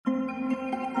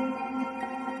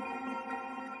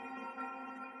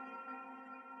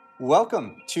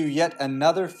Welcome to yet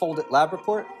another Foldit Lab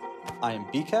Report. I am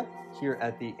BK here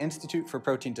at the Institute for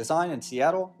Protein Design in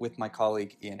Seattle with my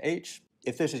colleague Ian H.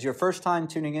 If this is your first time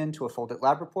tuning in to a Foldit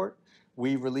Lab Report,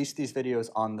 we release these videos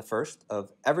on the first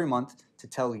of every month to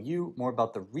tell you more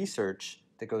about the research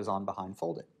that goes on behind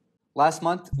Foldit. Last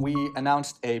month, we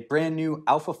announced a brand new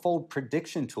AlphaFold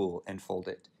prediction tool in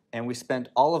Foldit, and we spent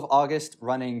all of August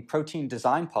running protein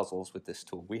design puzzles with this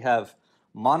tool. We have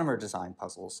monomer design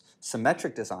puzzles,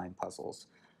 symmetric design puzzles,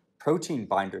 protein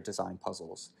binder design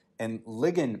puzzles, and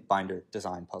ligand binder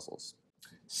design puzzles.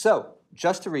 So,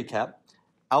 just to recap,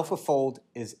 AlphaFold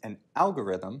is an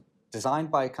algorithm designed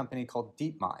by a company called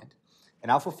DeepMind. And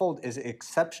AlphaFold is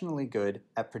exceptionally good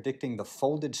at predicting the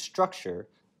folded structure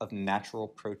of natural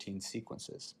protein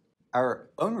sequences. Our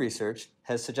own research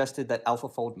has suggested that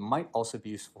AlphaFold might also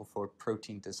be useful for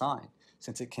protein design,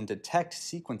 since it can detect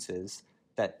sequences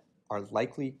that are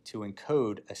likely to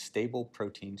encode a stable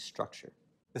protein structure.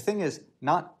 The thing is,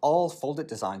 not all Foldit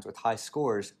designs with high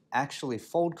scores actually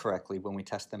fold correctly when we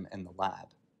test them in the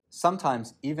lab.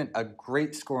 Sometimes even a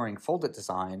great scoring Foldit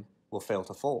design will fail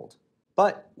to fold.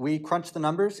 But we crunched the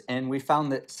numbers and we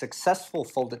found that successful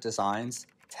Foldit designs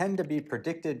tend to be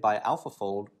predicted by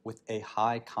AlphaFold with a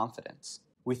high confidence.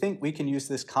 We think we can use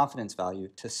this confidence value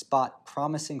to spot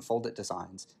promising Foldit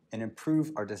designs and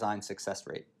improve our design success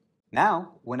rate.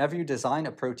 Now, whenever you design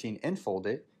a protein in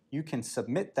Foldit, you can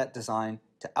submit that design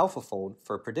to AlphaFold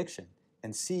for a prediction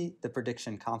and see the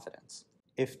prediction confidence.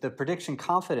 If the prediction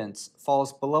confidence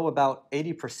falls below about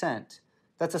 80%,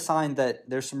 that's a sign that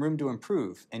there's some room to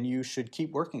improve and you should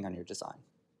keep working on your design.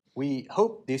 We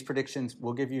hope these predictions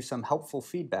will give you some helpful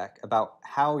feedback about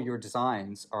how your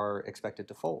designs are expected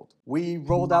to fold. We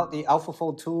rolled out the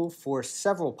AlphaFold tool for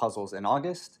several puzzles in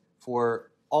August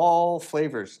for all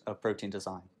flavors of protein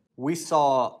design. We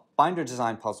saw binder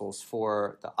design puzzles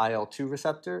for the IL-2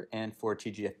 receptor and for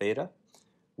TGF-beta.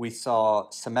 We saw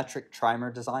symmetric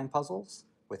trimer design puzzles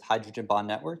with hydrogen bond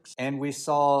networks. And we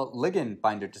saw ligand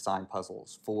binder design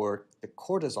puzzles for the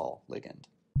cortisol ligand.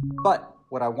 But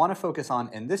what I want to focus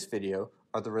on in this video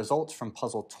are the results from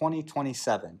puzzle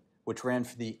 2027, which ran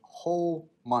for the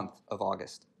whole month of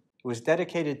August. It was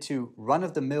dedicated to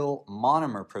run-of-the-mill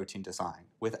monomer protein design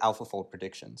with AlphaFold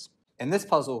predictions. In this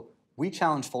puzzle, we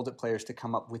challenged Foldit players to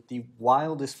come up with the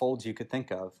wildest folds you could think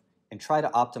of and try to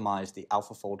optimize the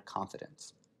AlphaFold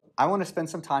confidence. I want to spend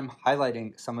some time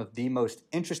highlighting some of the most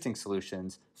interesting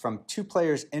solutions from two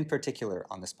players in particular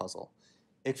on this puzzle,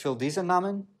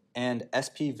 Ikfil and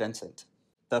SP Vincent.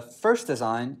 The first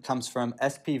design comes from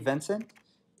SP Vincent.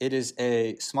 It is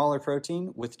a smaller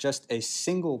protein with just a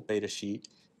single beta sheet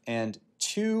and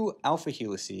two alpha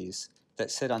helices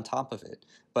that sit on top of it.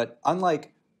 But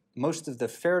unlike most of the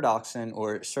ferredoxin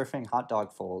or surfing hot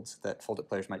dog folds that Foldit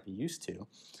players might be used to,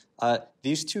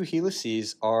 these two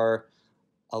helices are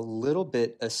a little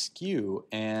bit askew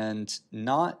and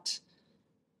not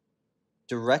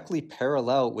directly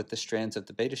parallel with the strands of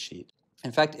the beta sheet.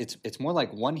 In fact, it's more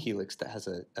like one helix that has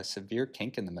a severe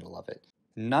kink in the middle of it.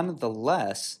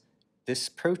 Nonetheless, this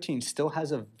protein still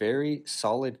has a very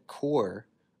solid core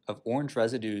of orange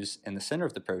residues in the center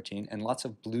of the protein and lots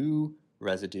of blue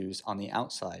residues on the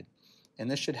outside. And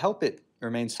this should help it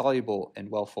remain soluble and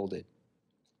well folded.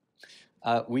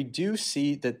 We do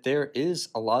see that there is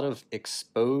a lot of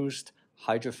exposed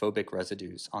hydrophobic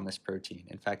residues on this protein.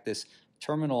 In fact, this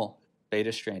terminal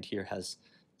beta strand here has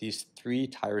these 3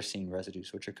 tyrosine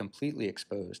residues, which are completely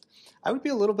exposed. I would be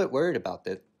a little bit worried about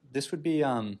that. This would be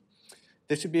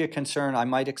a concern. I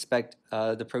might expect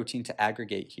the protein to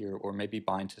aggregate here or maybe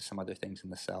bind to some other things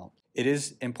in the cell. It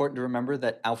is important to remember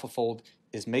that AlphaFold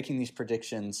is making these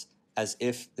predictions as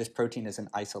if this protein is in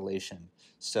isolation.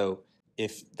 So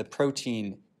if the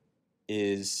protein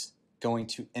is going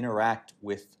to interact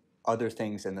with other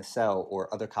things in the cell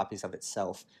or other copies of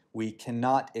itself, we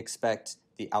cannot expect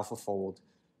the AlphaFold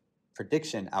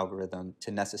prediction algorithm to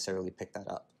necessarily pick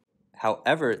that up.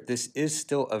 However, this is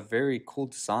still a very cool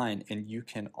design, and you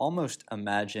can almost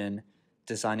imagine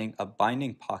designing a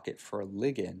binding pocket for a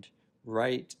ligand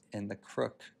right in the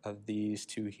crook of these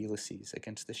two helices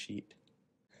against the sheet.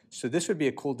 So this would be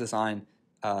a cool design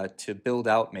to build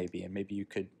out maybe, and maybe you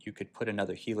could put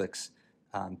another helix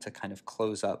to kind of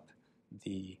close up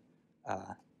the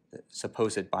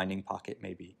supposed binding pocket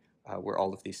maybe, where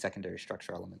all of these secondary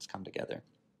structure elements come together.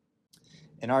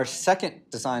 In our second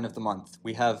design of the month,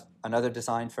 we have another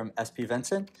design from SP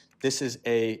Vincent. This is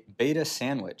a beta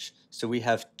sandwich. So we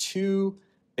have 2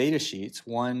 beta sheets,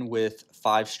 one with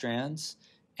 5 strands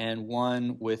and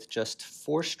one with just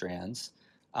 4 strands,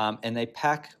 and they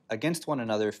pack against one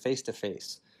another face to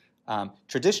face.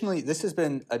 Traditionally, this has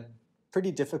been a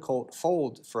pretty difficult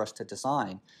fold for us to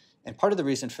design. And part of the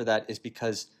reason for that is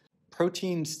because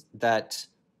proteins that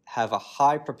have a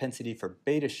high propensity for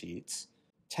beta sheets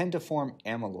tend to form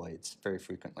amyloids very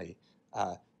frequently.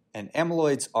 And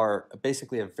amyloids are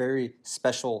basically a very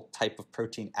special type of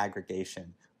protein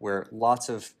aggregation where lots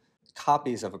of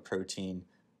copies of a protein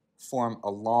form a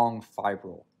long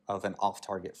fibril of an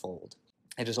off-target fold.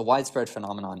 It is a widespread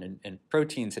phenomenon in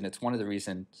proteins, and it's one of the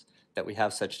reasons that we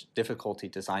have such difficulty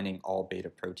designing all beta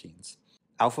proteins.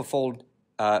 AlphaFold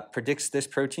predicts this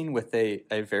protein with a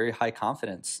very high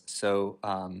confidence, so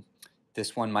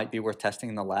this one might be worth testing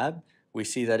in the lab. We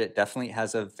see that it definitely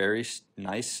has a very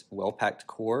nice, well-packed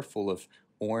core full of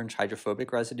orange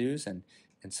hydrophobic residues and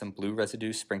some blue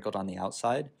residues sprinkled on the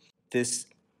outside. This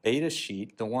beta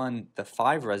sheet, the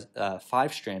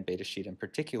five-strand beta sheet in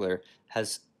particular,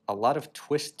 has a lot of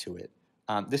twist to it.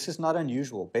 This is not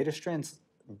unusual. Beta strands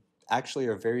actually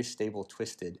are very stable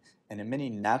twisted, and in many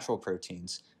natural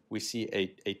proteins, we see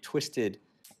a twisted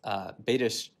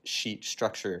beta sheet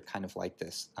structure kind of like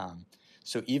this.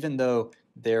 So even though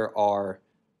there are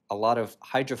a lot of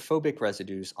hydrophobic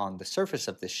residues on the surface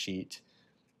of this sheet,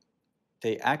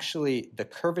 the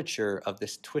curvature of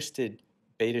this twisted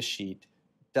beta sheet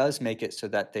does make it so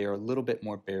that they are a little bit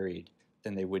more buried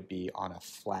than they would be on a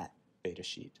flat beta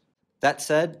sheet. That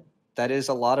said, that is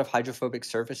a lot of hydrophobic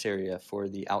surface area for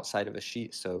the outside of a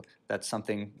sheet, so that's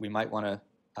something we might want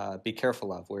to be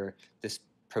careful of, where this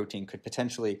protein could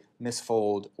potentially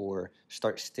misfold or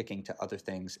start sticking to other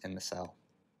things in the cell.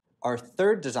 Our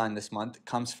third design this month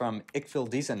comes from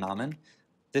Ichthyldesignamen.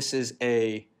 This is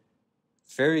a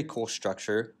very cool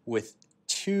structure with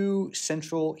two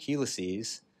central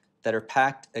helices that are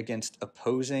packed against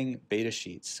opposing beta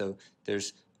sheets. So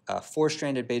there's a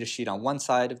four-stranded beta sheet on one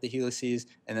side of the helices,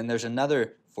 and then there's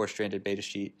another four-stranded beta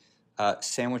sheet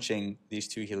sandwiching these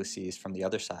two helices from the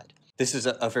other side. This is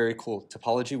a very cool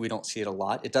topology. We don't see it a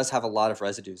lot. It does have a lot of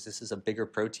residues. This is a bigger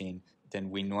protein than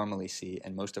we normally see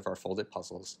in most of our folded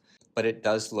puzzles. But it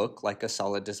does look like a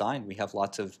solid design. We have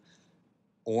lots of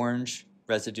orange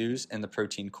residues in the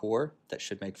protein core that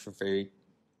should make for very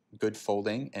good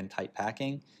folding and tight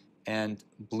packing, and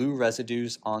blue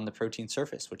residues on the protein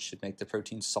surface, which should make the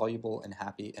protein soluble and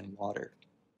happy in water.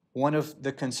 One of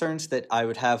the concerns that I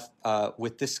would have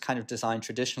with this kind of design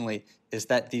traditionally is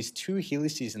that these two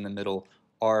helices in the middle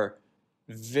are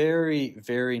very,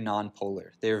 very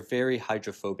nonpolar. They're very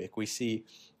hydrophobic. We see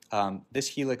this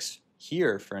helix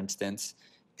here, for instance,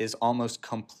 is almost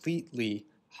completely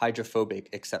hydrophobic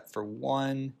except for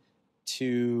 1,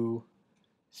 2,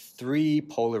 3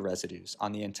 polar residues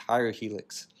on the entire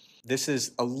helix. This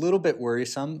is a little bit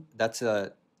worrisome. That's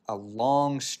a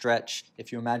long stretch.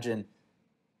 If you imagine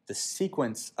the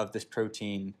sequence of this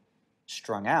protein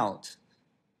strung out,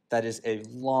 that is a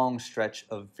long stretch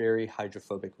of very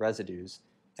hydrophobic residues,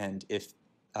 and if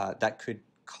that could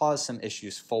cause some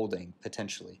issues folding,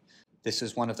 potentially. This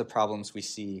is one of the problems we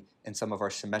see in some of our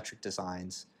symmetric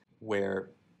designs,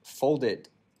 where Foldit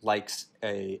likes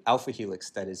a alpha helix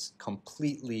that is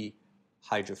completely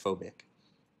hydrophobic,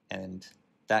 and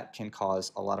that can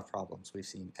cause a lot of problems we've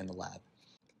seen in the lab.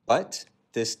 But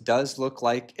this does look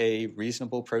like a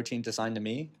reasonable protein design to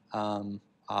me.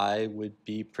 I would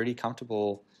be pretty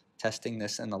comfortable testing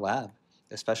this in the lab,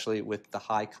 especially with the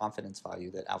high confidence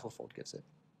value that AlphaFold gives it.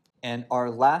 And our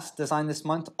last design this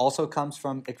month also comes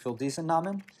from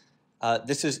Ichthyldesignamen.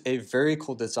 This is a very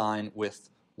cool design with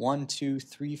 1, 2,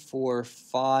 3, 4,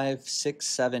 5, 6,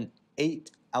 7,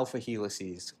 8 alpha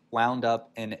helices wound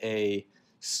up in a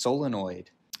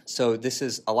solenoid. So this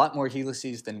is a lot more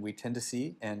helices than we tend to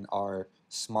see in our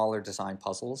smaller design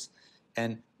puzzles.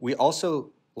 And we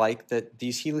also like that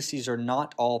these helices are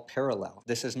not all parallel.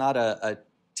 This is not a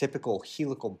typical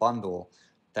helical bundle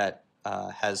that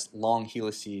has long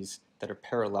helices that are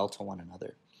parallel to one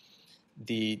another.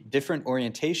 The different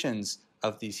orientations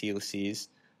of these helices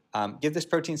give this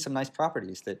protein some nice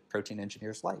properties that protein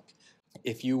engineers like.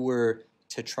 If you were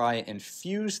to try and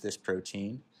fuse this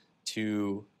protein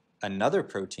to another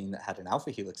protein that had an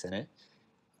alpha helix in it,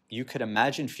 you could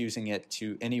imagine fusing it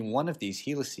to any one of these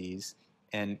helices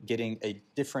and getting a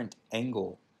different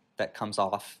angle that comes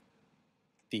off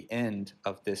the end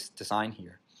of this design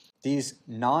here. These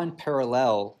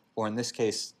non-parallel, or in this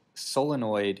case,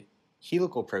 solenoid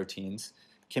helical proteins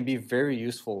can be very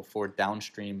useful for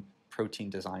downstream protein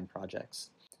design projects.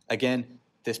 Again,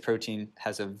 this protein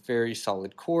has a very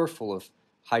solid core full of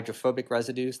hydrophobic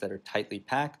residues that are tightly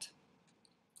packed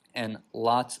and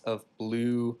lots of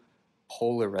blue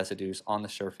polar residues on the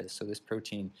surface, so this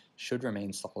protein should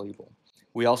remain soluble.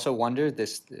 We also wonder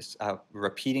this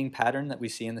repeating pattern that we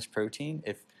see in this protein,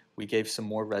 if we gave some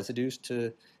more residues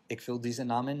to Ich will diesen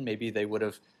Namen, maybe they would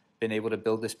have been able to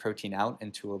build this protein out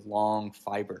into a long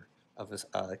fiber of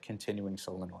a continuing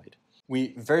solenoid.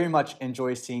 We very much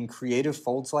enjoy seeing creative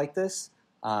folds like this.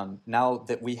 Now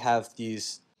that we have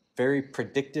these very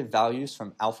predictive values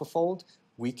from AlphaFold,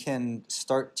 we can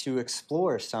start to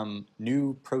explore some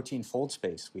new protein fold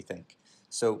space, we think.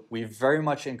 So we very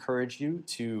much encourage you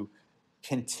to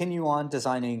continue on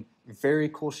designing very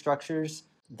cool structures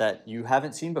that you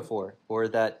haven't seen before or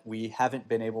that we haven't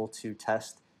been able to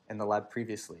test in the lab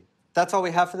previously. That's all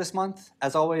we have for this month.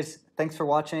 As always, thanks for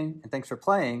watching and thanks for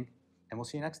playing, and we'll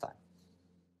see you next time.